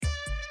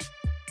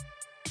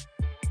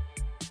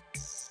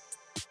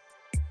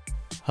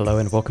Hello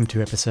and welcome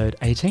to episode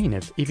 18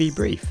 of EV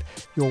Brief,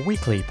 your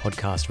weekly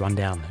podcast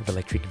rundown of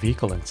electric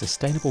vehicle and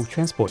sustainable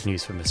transport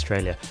news from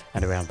Australia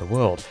and around the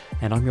world,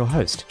 and I'm your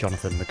host,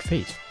 Jonathan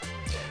McFeet.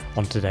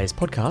 On today's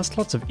podcast,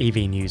 lots of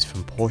EV news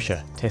from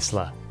Porsche,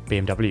 Tesla,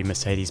 BMW,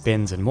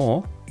 Mercedes-Benz and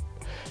more.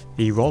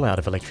 The rollout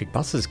of electric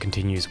buses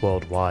continues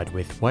worldwide,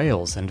 with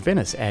Wales and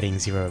Venice adding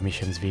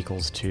zero-emissions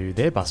vehicles to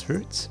their bus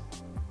routes.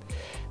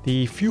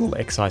 The fuel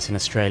excise in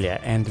Australia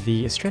and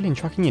the Australian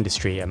trucking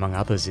industry, among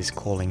others, is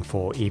calling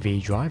for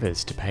EV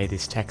drivers to pay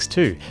this tax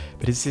too.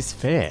 But is this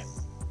fair?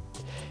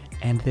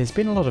 And there's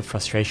been a lot of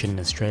frustration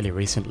in Australia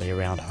recently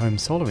around home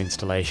solar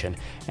installation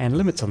and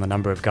limits on the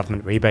number of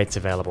government rebates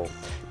available.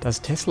 Does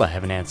Tesla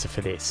have an answer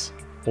for this?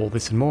 All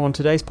this and more on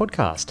today's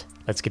podcast.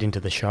 Let's get into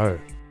the show.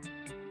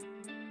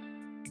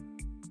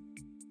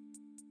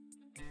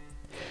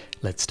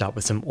 Let's start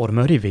with some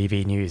automotive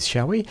EV news,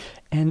 shall we?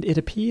 And it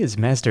appears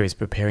Mazda is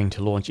preparing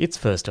to launch its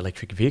first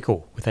electric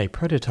vehicle, with a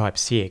prototype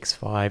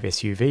CX-5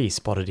 SUV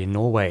spotted in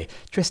Norway,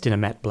 dressed in a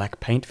matte black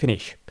paint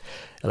finish.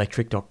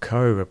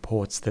 Electric.co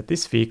reports that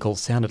this vehicle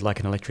sounded like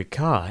an electric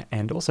car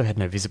and also had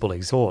no visible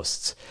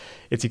exhausts.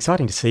 It's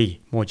exciting to see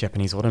more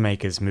Japanese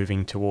automakers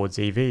moving towards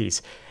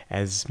EVs,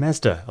 as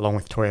Mazda, along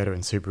with Toyota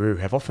and Subaru,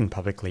 have often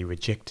publicly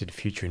rejected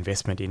future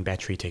investment in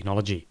battery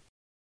technology.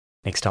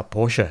 Next up,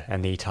 Porsche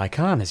and the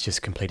Taycan has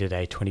just completed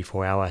a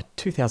 24-hour,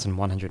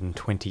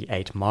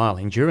 2,128-mile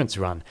endurance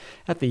run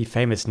at the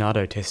famous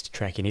Nardo test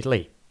track in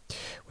Italy.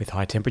 With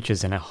high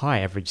temperatures and a high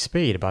average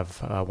speed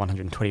above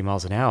 120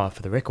 miles an hour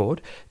for the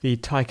record, the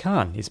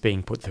Taycan is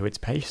being put through its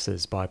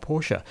paces by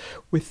Porsche,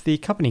 with the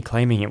company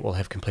claiming it will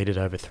have completed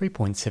over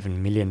 3.7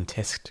 million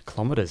test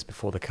kilometres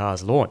before the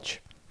car's launch.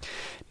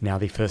 Now,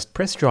 the first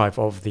press drive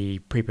of the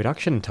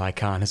pre-production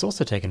Taycan has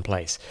also taken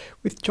place,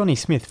 with Johnny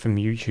Smith from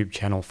the YouTube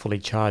channel Fully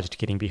Charged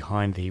getting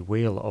behind the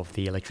wheel of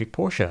the electric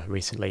Porsche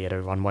recently at a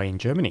runway in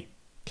Germany.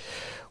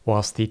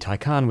 Whilst the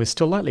Taycan was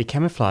still lightly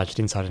camouflaged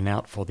inside and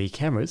out for the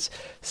cameras,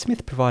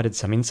 Smith provided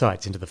some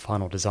insights into the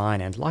final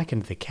design and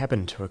likened the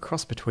cabin to a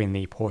cross between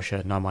the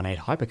Porsche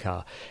 918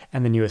 hypercar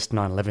and the newest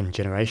 911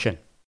 generation.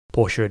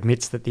 Porsche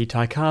admits that the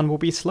Taycan will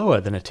be slower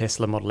than a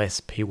Tesla Model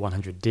S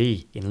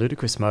P100D in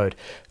ludicrous mode,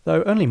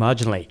 though only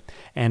marginally,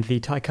 and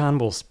the Taycan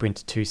will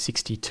sprint to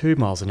 62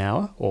 miles an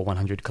hour, or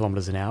 100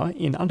 kilometers an hour,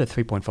 in under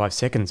 3.5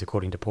 seconds,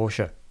 according to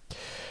Porsche.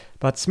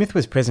 But Smith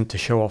was present to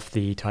show off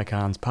the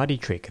Taycan's party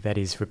trick, that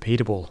is,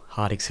 repeatable,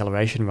 hard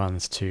acceleration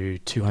runs to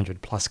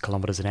 200 plus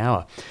kilometers an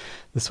hour,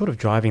 the sort of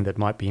driving that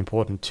might be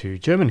important to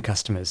German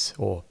customers,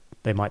 or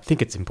they might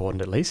think it's important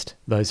at least,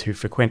 those who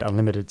frequent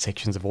unlimited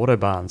sections of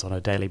autobahns on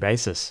a daily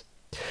basis.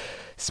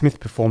 Smith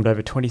performed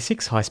over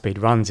 26 high-speed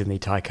runs in the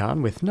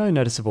Taycan with no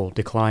noticeable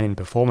decline in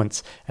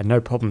performance and no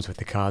problems with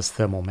the car's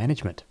thermal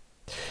management.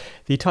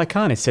 The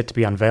Taycan is set to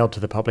be unveiled to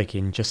the public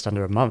in just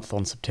under a month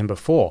on September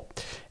 4,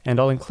 and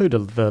I'll include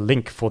the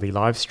link for the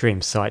live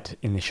stream site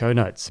in the show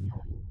notes.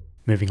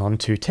 Moving on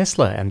to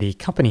Tesla, and the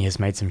company has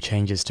made some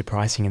changes to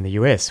pricing in the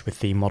US, with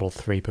the Model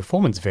 3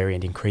 Performance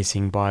variant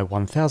increasing by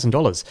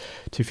 $1,000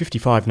 to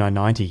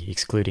 $55,990,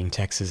 excluding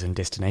taxes and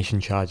destination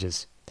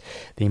charges.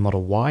 The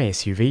Model Y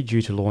SUV,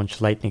 due to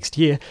launch late next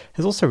year,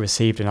 has also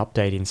received an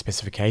update in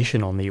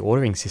specification on the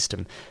ordering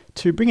system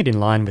to bring it in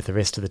line with the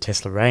rest of the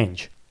Tesla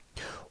range.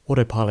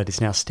 Autopilot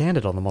is now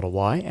standard on the Model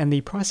Y, and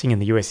the pricing in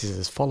the US is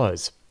as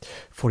follows: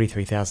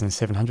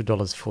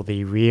 $43,700 for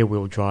the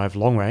rear-wheel drive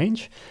long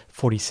range,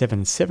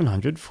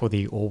 $47,700 for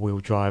the all-wheel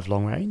drive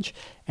long range,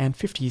 and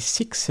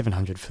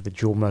 $56,700 for the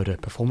dual-motor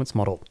performance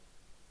model.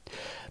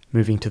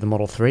 Moving to the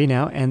Model 3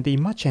 now, and the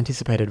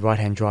much-anticipated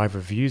right-hand drive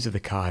reviews of the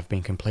car have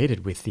been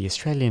completed, with the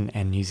Australian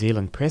and New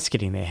Zealand press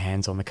getting their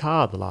hands on the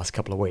car the last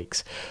couple of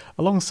weeks,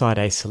 alongside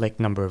a select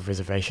number of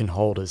reservation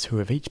holders who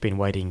have each been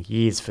waiting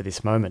years for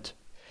this moment.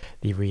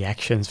 The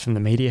reactions from the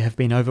media have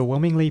been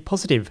overwhelmingly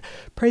positive,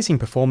 praising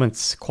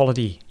performance,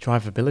 quality,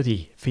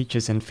 drivability,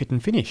 features and fit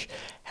and finish.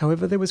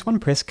 However, there was one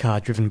press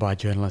car driven by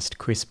journalist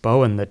Chris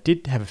Bowen that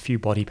did have a few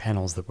body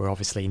panels that were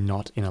obviously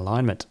not in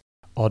alignment.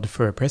 Odd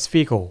for a press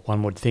vehicle,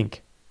 one would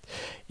think.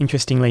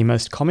 Interestingly,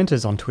 most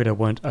commenters on Twitter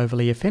weren't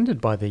overly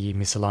offended by the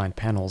misaligned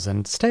panels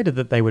and stated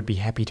that they would be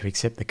happy to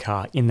accept the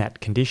car in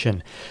that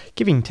condition,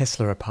 giving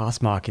Tesla a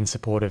pass mark in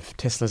support of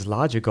Tesla's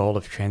larger goal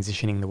of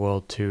transitioning the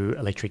world to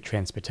electric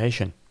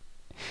transportation.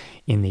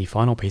 In the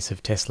final piece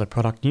of Tesla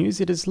product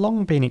news, it has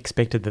long been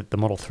expected that the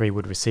Model 3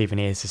 would receive an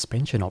air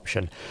suspension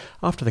option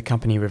after the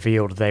company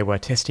revealed they were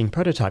testing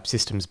prototype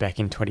systems back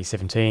in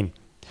 2017.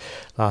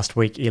 Last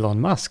week,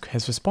 Elon Musk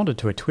has responded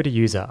to a Twitter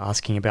user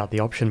asking about the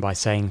option by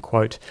saying,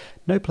 quote,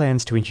 "No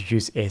plans to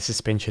introduce air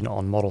suspension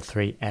on Model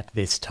 3 at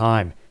this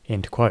time,"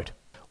 end quote.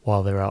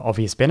 While there are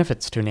obvious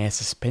benefits to an air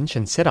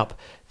suspension setup,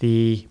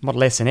 the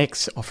Model S and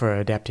X offer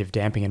adaptive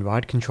damping and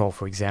ride control,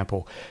 for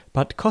example,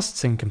 but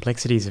costs and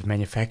complexities of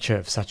manufacture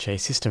of such a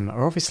system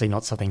are obviously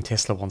not something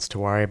Tesla wants to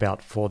worry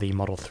about for the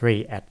Model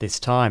 3 at this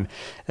time,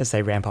 as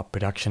they ramp up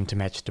production to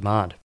match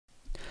demand.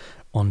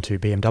 On to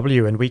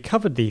BMW, and we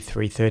covered the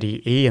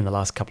 330e in the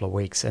last couple of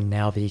weeks, and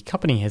now the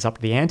company has upped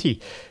the ante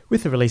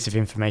with the release of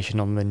information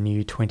on the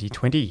new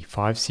 2020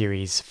 5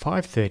 Series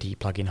 530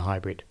 plug-in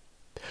hybrid.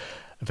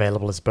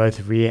 Available as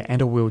both rear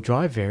and all-wheel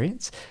drive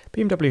variants,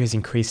 BMW has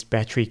increased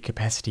battery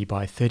capacity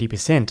by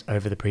 30%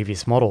 over the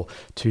previous model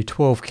to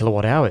 12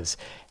 kilowatt hours.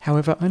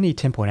 However, only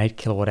 10.8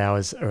 kilowatt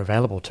hours are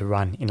available to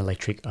run in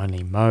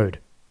electric-only mode.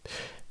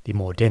 The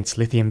more dense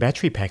lithium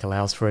battery pack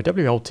allows for a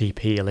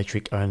WLTP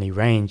electric-only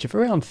range of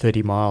around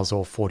 30 miles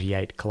or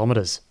 48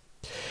 kilometres.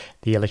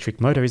 The electric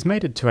motor is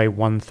mated to a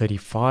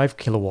 135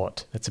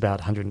 kilowatt, that's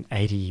about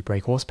 180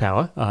 brake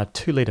horsepower,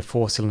 2-litre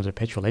 4-cylinder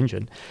petrol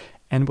engine,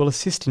 and will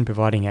assist in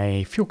providing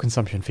a fuel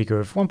consumption figure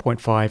of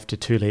 1.5 to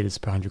 2 litres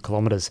per 100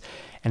 kilometres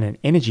and an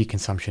energy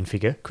consumption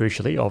figure,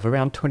 crucially, of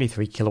around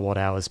 23 kilowatt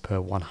hours per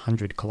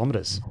 100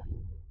 kilometres.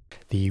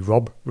 The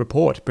Robb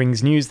Report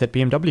brings news that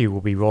BMW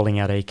will be rolling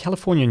out a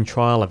Californian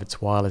trial of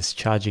its wireless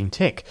charging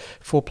tech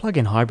for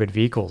plug-in hybrid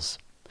vehicles.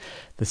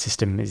 The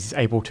system is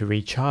able to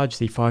recharge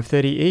the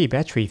 530e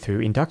battery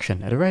through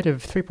induction at a rate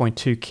of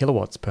 3.2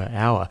 kilowatts per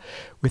hour,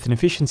 with an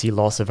efficiency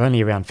loss of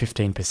only around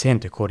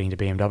 15% according to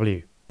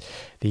BMW.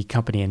 The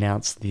company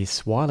announced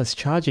this wireless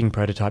charging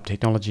prototype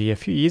technology a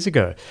few years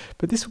ago,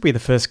 but this will be the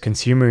first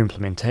consumer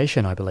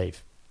implementation, I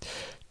believe.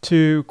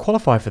 To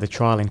qualify for the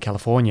trial in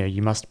California,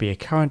 you must be a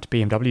current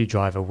BMW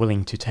driver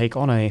willing to take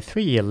on a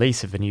 3-year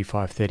lease of the new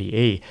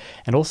 530e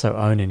and also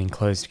own an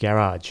enclosed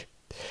garage.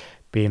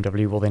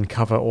 BMW will then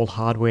cover all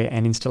hardware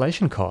and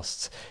installation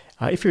costs.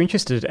 If you're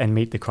interested and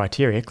meet the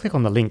criteria, click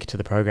on the link to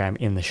the program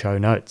in the show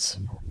notes.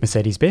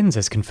 Mercedes-Benz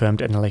has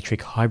confirmed an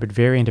electric hybrid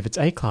variant of its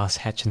A-Class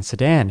hatch and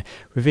sedan,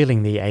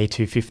 revealing the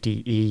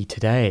A250e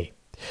today.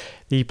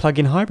 The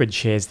plug-in hybrid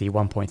shares the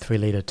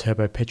 1.3-litre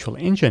turbo petrol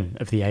engine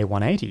of the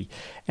A180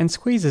 and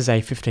squeezes a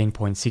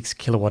 15.6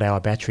 kilowatt-hour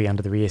battery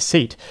under the rear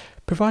seat,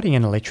 providing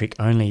an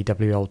electric-only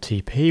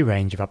WLTP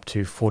range of up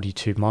to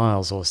 42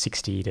 miles or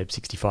 60 to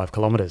 65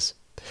 kilometres.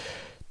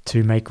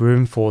 To make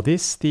room for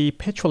this, the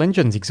petrol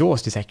engine's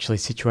exhaust is actually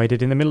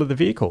situated in the middle of the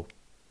vehicle.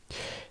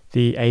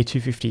 The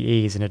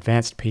A250e is an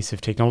advanced piece of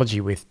technology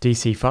with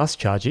DC fast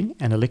charging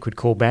and a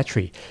liquid-cooled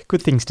battery,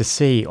 good things to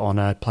see on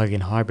a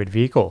plug-in hybrid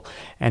vehicle,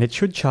 and it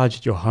should charge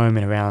at your home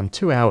in around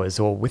 2 hours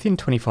or within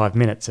 25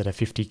 minutes at a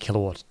 50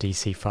 kilowatt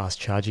DC fast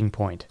charging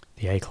point.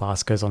 The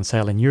A-Class goes on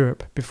sale in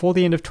Europe before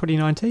the end of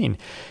 2019,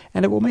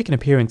 and it will make an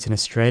appearance in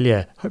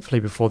Australia hopefully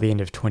before the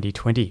end of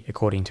 2020,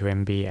 according to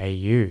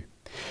MBAU.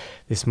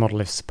 This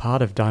model is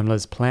part of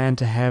Daimler's plan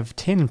to have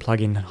 10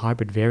 plug-in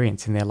hybrid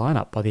variants in their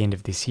lineup by the end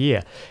of this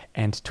year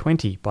and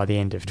 20 by the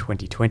end of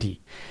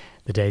 2020.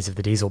 The days of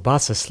the diesel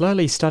bus are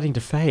slowly starting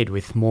to fade,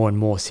 with more and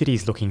more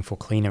cities looking for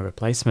cleaner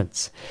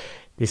replacements.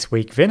 This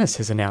week, Venice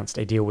has announced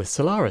a deal with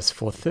Solaris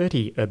for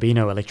 30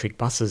 Urbino electric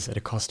buses at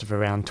a cost of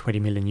around €20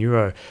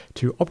 million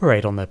to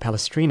operate on the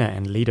Palestrina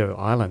and Lido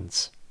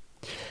Islands.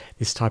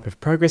 This type of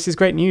progress is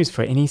great news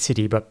for any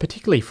city, but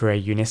particularly for a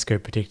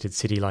UNESCO-protected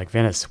city like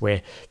Venice,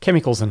 where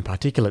chemicals and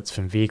particulates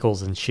from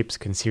vehicles and ships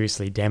can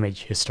seriously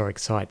damage historic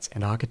sites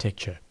and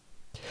architecture.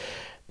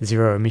 The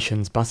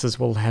zero-emissions buses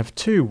will have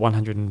two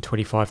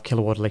 125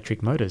 kilowatt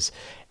electric motors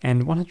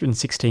and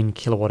 116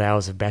 kilowatt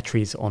hours of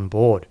batteries on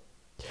board.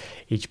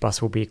 Each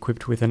bus will be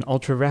equipped with an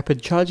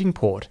ultra-rapid charging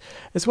port,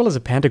 as well as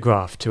a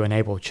pantograph to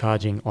enable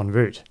charging en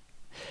route.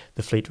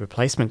 The fleet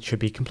replacement should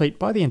be complete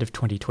by the end of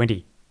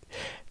 2020.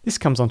 This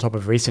comes on top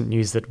of recent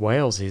news that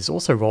Wales is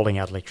also rolling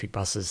out electric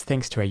buses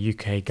thanks to a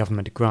UK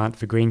government grant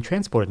for green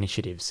transport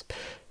initiatives.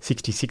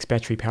 66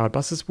 battery-powered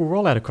buses will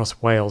roll out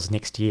across Wales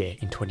next year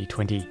in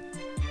 2020.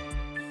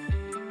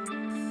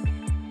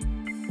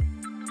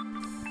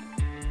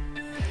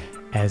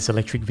 As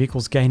electric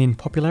vehicles gain in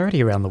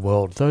popularity around the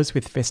world, those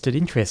with vested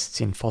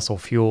interests in fossil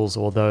fuels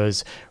or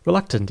those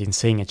reluctant in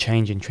seeing a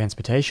change in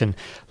transportation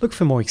look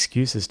for more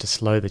excuses to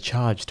slow the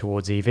charge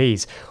towards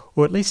EVs,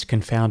 or at least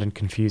confound and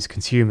confuse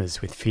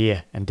consumers with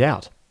fear and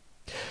doubt.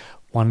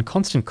 One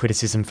constant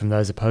criticism from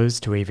those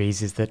opposed to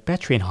EVs is that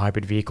battery and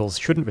hybrid vehicles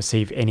shouldn't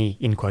receive any,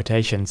 in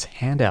quotations,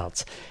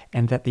 handouts,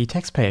 and that the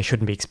taxpayer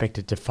shouldn't be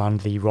expected to fund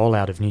the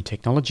rollout of new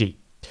technology.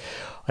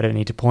 I don't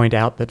need to point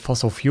out that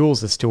fossil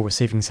fuels are still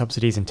receiving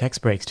subsidies and tax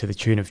breaks to the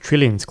tune of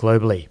trillions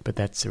globally, but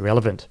that's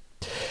irrelevant.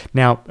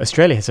 Now,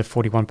 Australia has a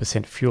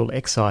 41% fuel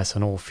excise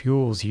on all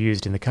fuels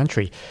used in the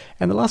country,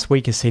 and the last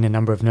week has seen a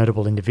number of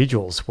notable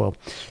individuals,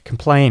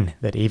 complain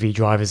that EV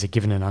drivers are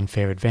given an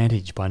unfair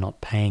advantage by not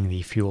paying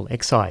the fuel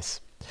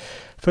excise.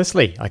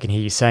 Firstly, I can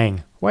hear you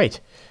saying, wait,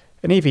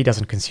 an EV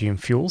doesn't consume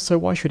fuel, so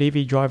why should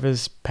EV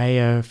drivers pay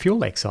a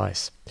fuel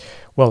excise?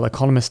 Well,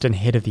 economist and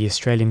head of the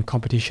Australian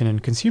Competition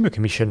and Consumer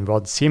Commission,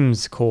 Rod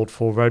Sims, called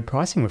for road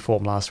pricing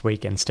reform last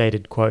week and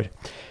stated, quote,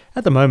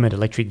 "At the moment,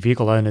 electric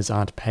vehicle owners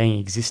aren't paying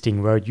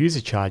existing road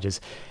user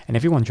charges, and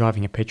everyone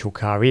driving a petrol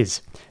car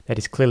is. That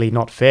is clearly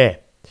not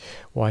fair.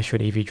 Why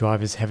should EV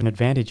drivers have an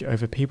advantage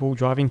over people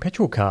driving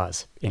petrol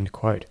cars?" End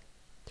quote.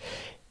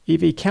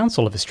 EV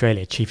Council of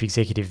Australia Chief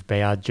Executive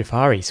Bayard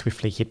Jafari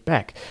swiftly hit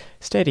back,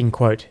 stating,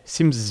 quote,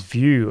 Sims's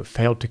view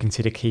failed to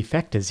consider key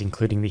factors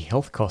including the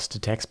health cost to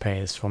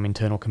taxpayers from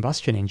internal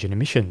combustion engine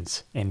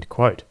emissions, end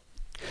quote.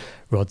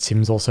 Rod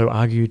Sims also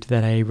argued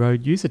that a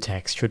road user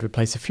tax should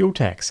replace a fuel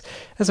tax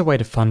as a way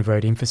to fund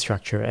road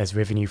infrastructure as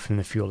revenue from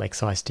the fuel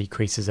excise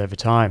decreases over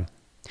time.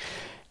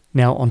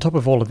 Now, on top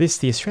of all of this,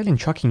 the Australian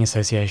Trucking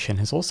Association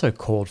has also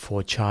called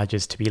for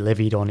charges to be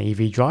levied on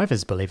EV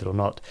drivers, believe it or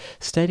not,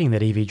 stating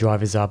that EV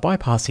drivers are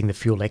bypassing the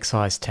fuel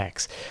excise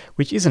tax,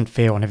 which isn't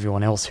fair on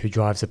everyone else who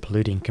drives a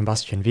polluting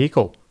combustion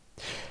vehicle.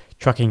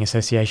 Trucking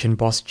Association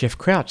boss Jeff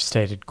Crouch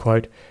stated,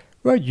 quote,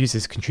 Road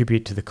users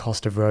contribute to the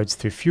cost of roads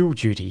through fuel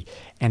duty,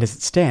 and as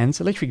it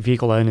stands, electric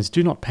vehicle owners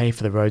do not pay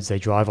for the roads they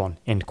drive on,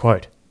 end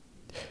quote.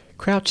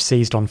 Crouch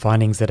seized on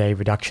findings that a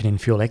reduction in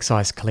fuel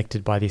excise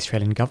collected by the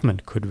Australian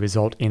government could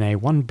result in a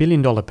 $1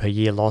 billion per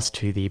year loss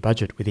to the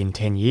budget within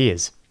 10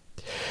 years.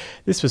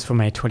 This was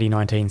from a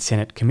 2019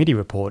 Senate committee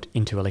report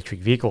into electric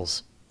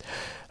vehicles.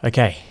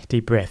 Okay,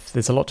 deep breath.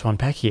 There's a lot to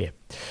unpack here.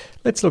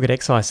 Let's look at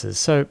excises.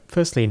 So,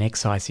 firstly, an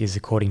excise is,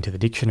 according to the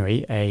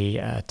dictionary,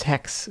 a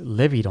tax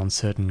levied on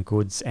certain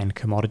goods and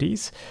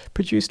commodities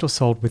produced or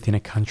sold within a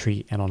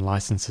country and on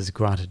licenses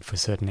granted for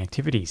certain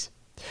activities.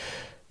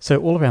 So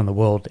all around the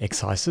world,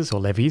 excises or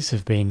levies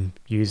have been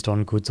used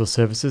on goods or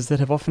services that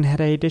have often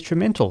had a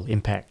detrimental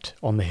impact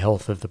on the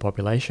health of the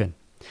population.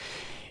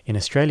 In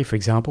Australia, for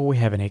example, we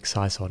have an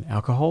excise on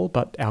alcohol,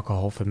 but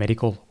alcohol for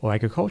medical or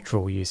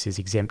agricultural use is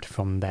exempt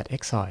from that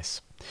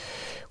excise.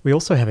 We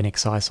also have an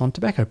excise on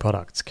tobacco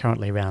products,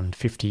 currently around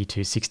 50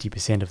 to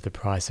 60% of the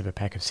price of a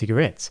pack of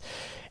cigarettes,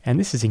 and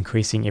this is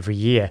increasing every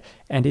year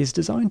and is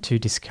designed to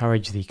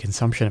discourage the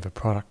consumption of a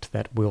product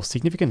that will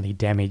significantly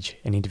damage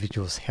an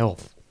individual's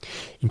health.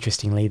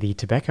 Interestingly, the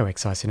tobacco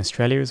excise in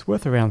Australia is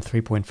worth around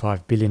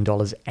 $3.5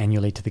 billion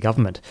annually to the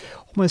government,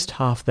 almost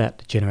half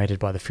that generated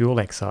by the fuel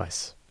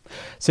excise.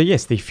 So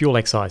yes, the fuel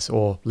excise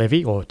or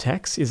levy or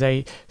tax is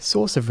a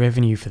source of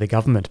revenue for the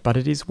government, but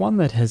it is one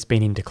that has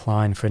been in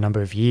decline for a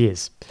number of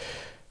years.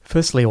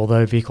 Firstly,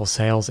 although vehicle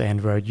sales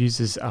and road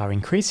users are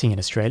increasing in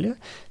Australia,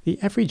 the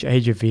average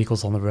age of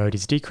vehicles on the road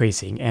is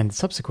decreasing, and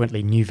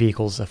subsequently new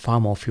vehicles are far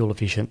more fuel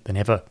efficient than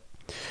ever.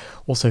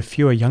 Also,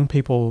 fewer young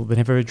people than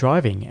ever are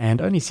driving,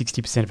 and only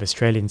 60% of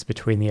Australians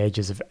between the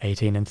ages of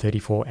 18 and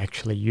 34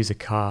 actually use a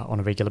car on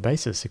a regular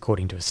basis,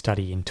 according to a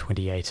study in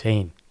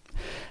 2018.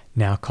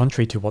 Now,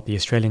 contrary to what the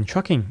Australian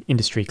trucking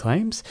industry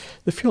claims,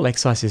 the fuel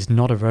excise is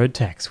not a road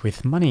tax,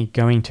 with money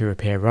going to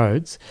repair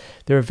roads.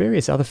 There are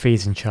various other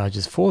fees and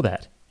charges for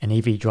that, and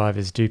EV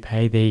drivers do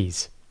pay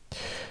these.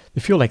 The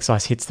fuel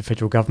excise hits the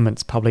federal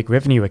government's public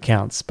revenue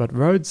accounts, but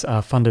roads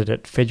are funded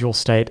at federal,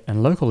 state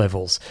and local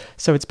levels,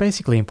 so it's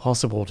basically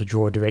impossible to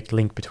draw a direct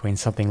link between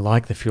something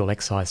like the fuel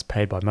excise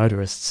paid by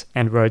motorists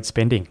and road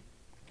spending.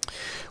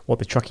 What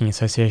the Trucking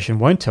Association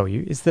won't tell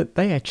you is that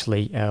they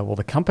actually,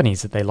 the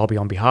companies that they lobby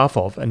on behalf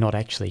of are not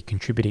actually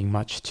contributing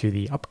much to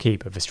the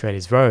upkeep of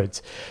Australia's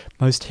roads.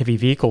 Most heavy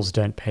vehicles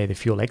don't pay the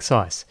fuel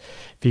excise.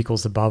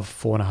 Vehicles above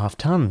 4.5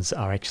 tonnes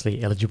are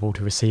actually eligible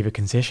to receive a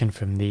concession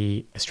from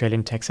the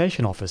Australian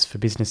Taxation Office for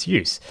business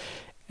use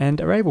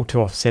and are able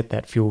to offset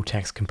that fuel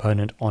tax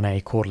component on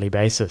a quarterly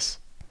basis.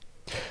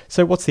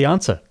 So what's the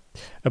answer?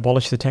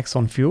 Abolish the tax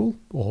on fuel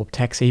or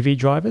tax EV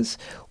drivers,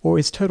 or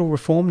is total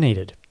reform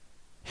needed?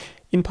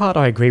 In part,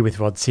 I agree with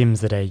Rod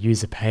Sims that a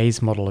user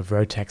pays model of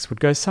road tax would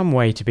go some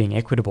way to being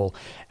equitable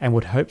and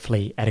would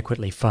hopefully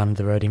adequately fund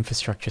the road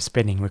infrastructure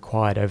spending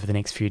required over the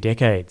next few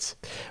decades.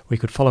 We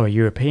could follow a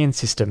European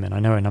system, and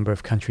I know a number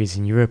of countries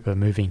in Europe are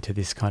moving to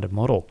this kind of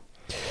model.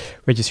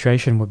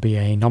 Registration would be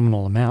a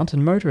nominal amount,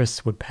 and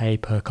motorists would pay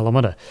per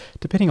kilometre,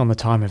 depending on the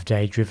time of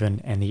day driven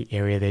and the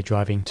area they're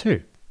driving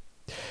to.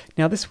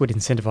 Now, this would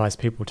incentivise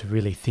people to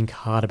really think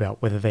hard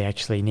about whether they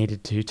actually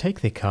needed to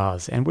take their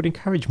cars and would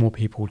encourage more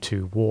people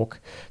to walk,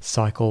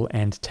 cycle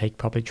and take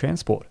public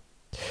transport.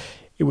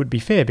 It would be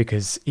fair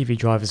because EV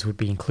drivers would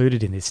be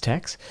included in this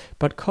tax,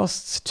 but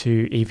costs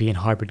to EV and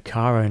hybrid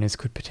car owners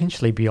could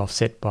potentially be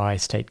offset by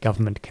state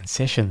government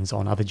concessions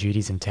on other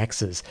duties and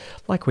taxes,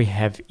 like we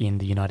have in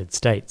the United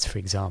States, for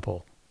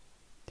example.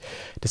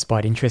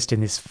 Despite interest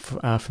in this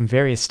from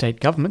various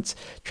state governments,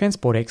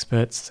 transport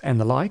experts and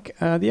the like,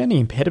 the only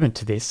impediment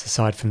to this,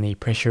 aside from the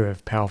pressure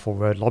of powerful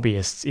road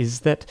lobbyists, is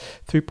that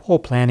through poor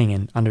planning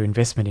and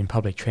underinvestment in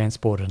public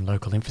transport and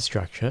local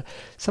infrastructure,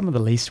 some of the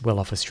least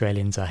well-off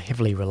Australians are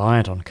heavily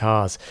reliant on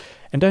cars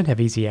and don't have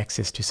easy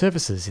access to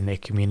services in their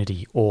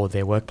community or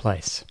their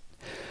workplace.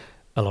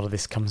 A lot of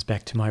this comes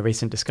back to my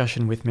recent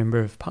discussion with Member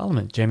of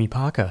Parliament Jamie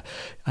Parker.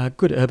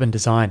 Good urban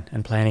design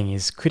and planning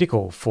is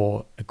critical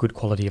for a good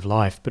quality of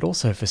life, but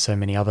also for so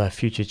many other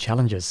future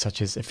challenges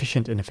such as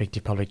efficient and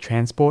effective public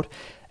transport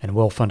and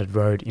well-funded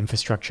road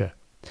infrastructure.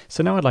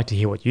 So now I'd like to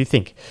hear what you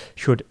think.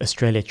 Should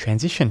Australia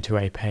transition to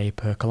a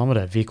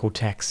pay-per-kilometre vehicle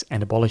tax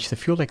and abolish the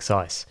fuel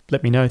excise?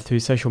 Let me know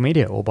through social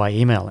media or by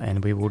email,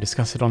 and we will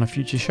discuss it on a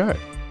future show.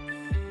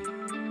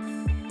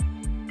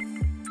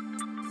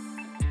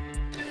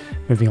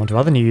 Moving on to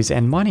other news,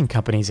 and mining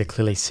companies are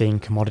clearly seeing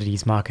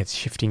commodities markets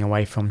shifting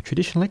away from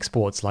traditional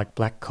exports like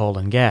black coal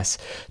and gas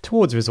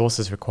towards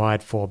resources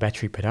required for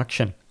battery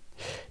production.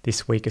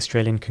 This week,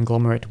 Australian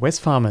conglomerate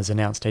Wesfarmers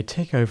announced a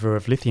takeover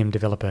of lithium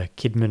developer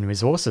Kidman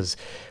Resources,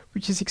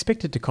 which is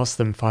expected to cost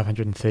them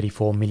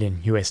 $534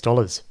 million.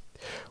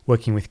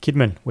 Working with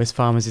Kidman,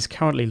 Wesfarmers is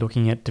currently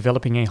looking at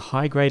developing a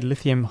high-grade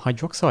lithium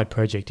hydroxide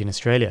project in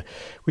Australia,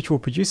 which will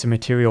produce a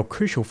material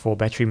crucial for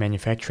battery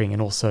manufacturing and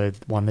also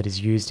one that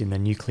is used in the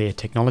nuclear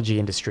technology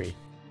industry.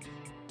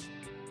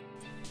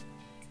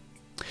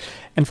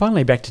 And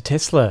finally, back to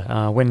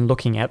Tesla. When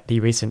looking at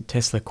the recent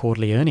Tesla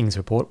quarterly earnings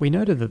report, we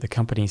noted that the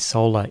company's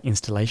solar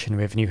installation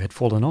revenue had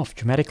fallen off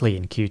dramatically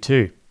in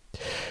Q2.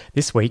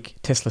 This week,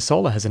 Tesla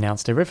Solar has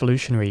announced a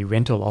revolutionary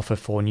rental offer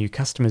for new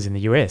customers in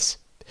the US.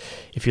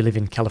 If you live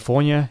in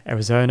California,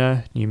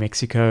 Arizona, New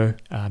Mexico,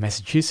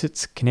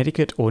 Massachusetts,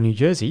 Connecticut or New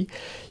Jersey,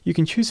 you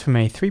can choose from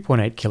a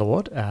 3.8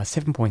 kilowatt,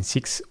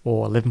 7.6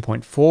 or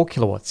 11.4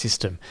 kilowatt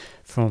system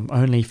from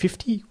only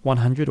 $50,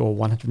 $100 or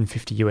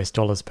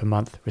 $150 per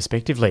month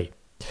respectively.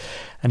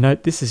 And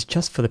note, this is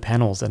just for the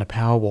panels, and a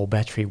Powerwall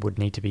battery would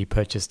need to be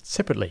purchased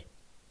separately.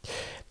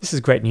 This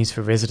is great news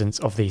for residents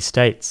of these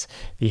states.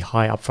 The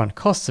high upfront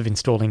costs of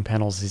installing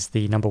panels is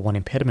the number one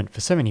impediment for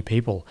so many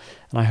people,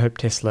 and I hope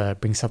Tesla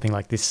brings something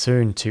like this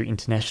soon to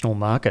international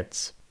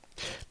markets.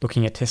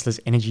 Looking at Tesla's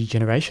energy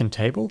generation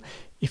table,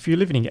 if you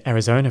live in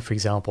Arizona, for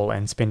example,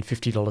 and spend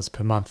 $50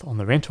 per month on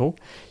the rental,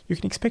 you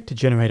can expect to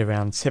generate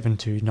around $700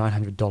 to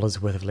 $900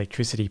 worth of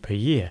electricity per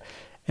year,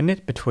 and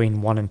net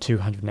between $100 and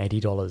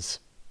 $280.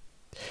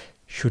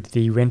 Should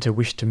the renter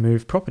wish to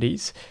move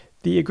properties,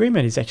 the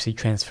agreement is actually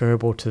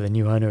transferable to the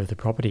new owner of the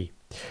property.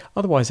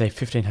 Otherwise, a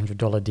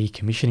 $1,500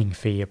 decommissioning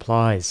fee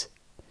applies.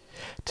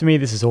 To me,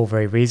 this is all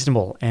very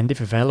reasonable, and if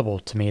available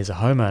to me as a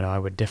homeowner, I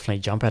would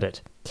definitely jump at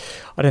it.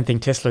 I don't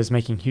think Tesla is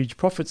making huge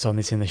profits on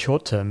this in the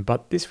short term,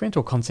 but this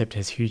rental concept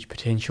has huge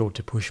potential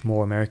to push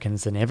more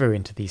Americans than ever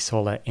into the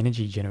solar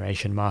energy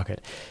generation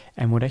market,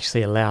 and would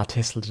actually allow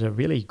Tesla to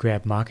really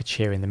grab market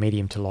share in the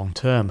medium to long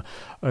term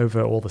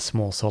over all the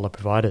small solar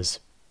providers.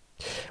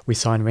 We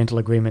sign rental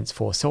agreements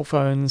for cell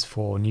phones,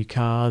 for new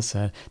cars,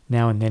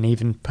 now and then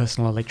even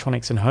personal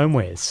electronics and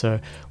homewares, so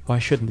why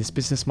shouldn't this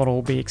business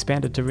model be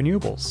expanded to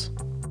renewables?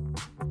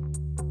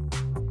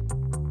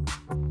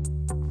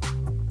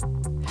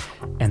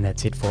 And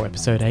that's it for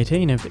episode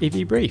 18 of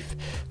EV Brief.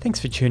 Thanks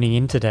for tuning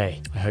in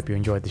today. I hope you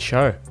enjoyed the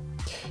show.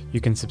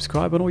 You can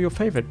subscribe on all your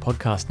favourite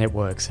podcast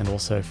networks and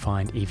also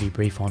find EV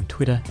Brief on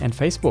Twitter and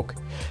Facebook.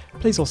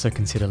 Please also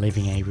consider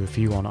leaving a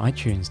review on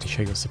iTunes to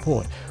show your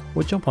support,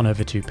 or jump on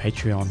over to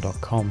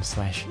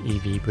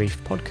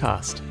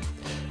patreon.com/evbriefpodcast.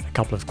 A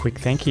couple of quick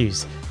thank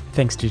yous.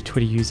 Thanks to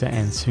Twitter user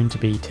and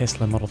soon-to-be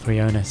Tesla Model 3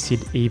 owner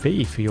Sid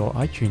EB for your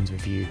iTunes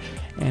review,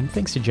 and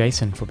thanks to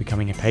Jason for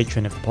becoming a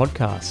patron of the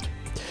podcast.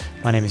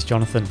 My name is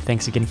Jonathan.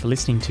 Thanks again for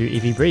listening to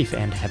EV Brief,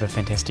 and have a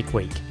fantastic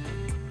week.